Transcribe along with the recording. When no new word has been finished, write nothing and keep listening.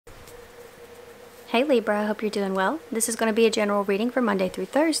Hey Libra, I hope you're doing well. This is going to be a general reading for Monday through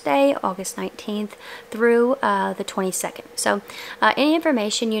Thursday, August 19th through the 22nd. So any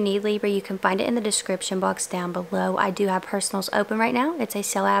information you need, Libra, you can find it in the description box down below. I do have personals open right now. It's a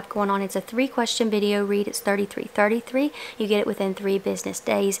sell app going on. It's a 3-question video read. It's $33.33. You get it within 3 business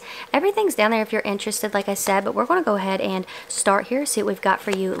days. Everything's down there if you're interested, like I said, but we're going to go ahead and start here, see what we've got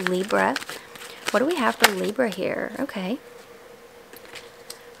for you, Libra. What do we have for Libra here? Okay.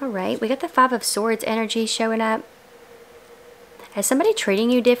 Alright, we got the 5 of Swords energy showing up. Is somebody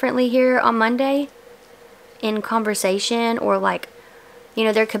treating you differently here on Monday? In conversation, or like, you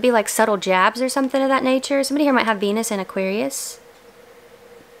know, there could be like subtle jabs or something of that nature. Somebody here might have Venus in Aquarius.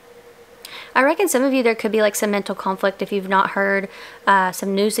 I reckon some of you, there could be like some mental conflict if you've not heard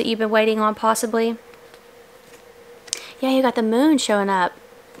some news that you've been waiting on possibly. Yeah, you got the Moon showing up.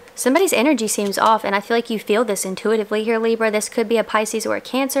 Somebody's energy seems off, and I feel like you feel this intuitively here, Libra. This could be a Pisces or a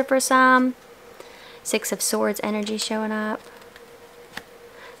Cancer for some. 6 of Swords energy showing up.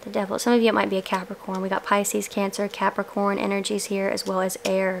 The Devil. Some of you, it might be a Capricorn. We got Pisces, Cancer, Capricorn energies here, as well as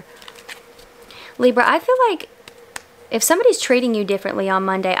air. Libra, I feel like if somebody's treating you differently on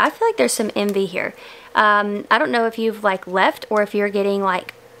Monday, I feel like there's some envy here. I don't know if you've like left, or if you're getting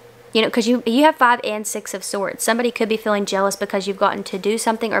like, you know, because you have 5 and 6 of Swords. Somebody could be feeling jealous because you've gotten to do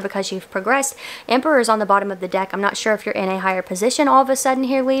something, or because you've progressed. Emperor's on the bottom of the deck. I'm not sure if you're in a higher position all of a sudden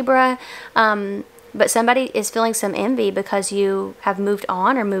here, Libra. But somebody is feeling some envy because you have moved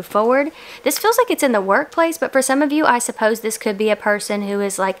on or moved forward. This feels like it's in the workplace, but for some of you, I suppose this could be a person who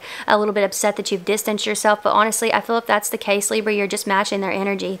is like a little bit upset that you've distanced yourself. But honestly, I feel if that's the case, Libra, you're just matching their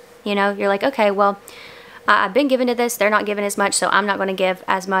energy. You know, you're like, okay, well, I've been given to this, they're not giving as much, so I'm not going to give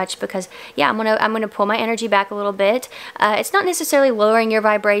as much because, yeah, I'm gonna pull my energy back a little bit. It's not necessarily lowering your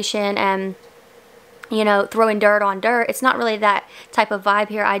vibration and, you know, throwing dirt on dirt. It's not really that type of vibe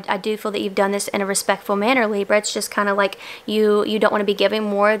here. I do feel that you've done this in a respectful manner, Libra. It's just kind of like you don't want to be giving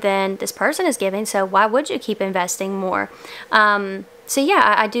more than this person is giving, so why would you keep investing more? So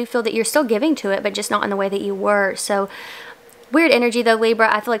yeah, I do feel that you're still giving to it, but just not in the way that you were. So weird energy though, Libra.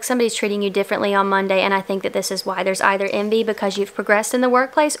 I feel like somebody's treating you differently on Monday, and I think that this is why. There's either envy because you've progressed in the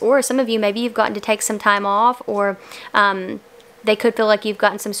workplace, or some of you, maybe you've gotten to take some time off, or they could feel like you've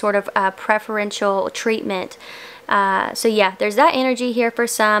gotten some sort of preferential treatment. So yeah, there's that energy here for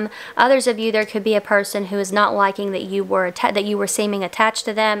some. Others of you, there could be a person who is not liking that you were seeming attached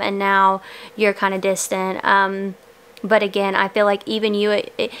to them, and now you're kind of distant. But again, I feel like even you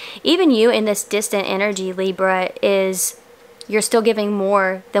in this distant energy, Libra, you're still giving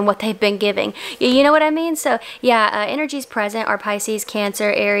more than what they've been giving. You know what I mean? So yeah, energies present are Pisces,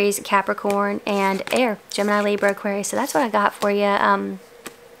 Cancer, Aries, Capricorn, and air, Gemini, Libra, Aquarius. So that's what I got for you.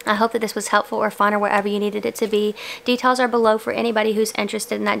 I hope that this was helpful or fun, or wherever you needed it to be. Details are below for anybody who's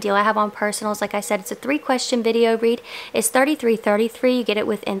interested in that deal I have on personals. Like I said, it's a 3-question video read. It's $33.33. You get it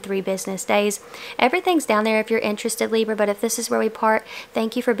within 3 business days. Everything's down there if you're interested, Libra. But if this is where we part,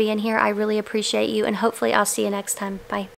 thank you for being here. I really appreciate you, and hopefully I'll see you next time. Bye.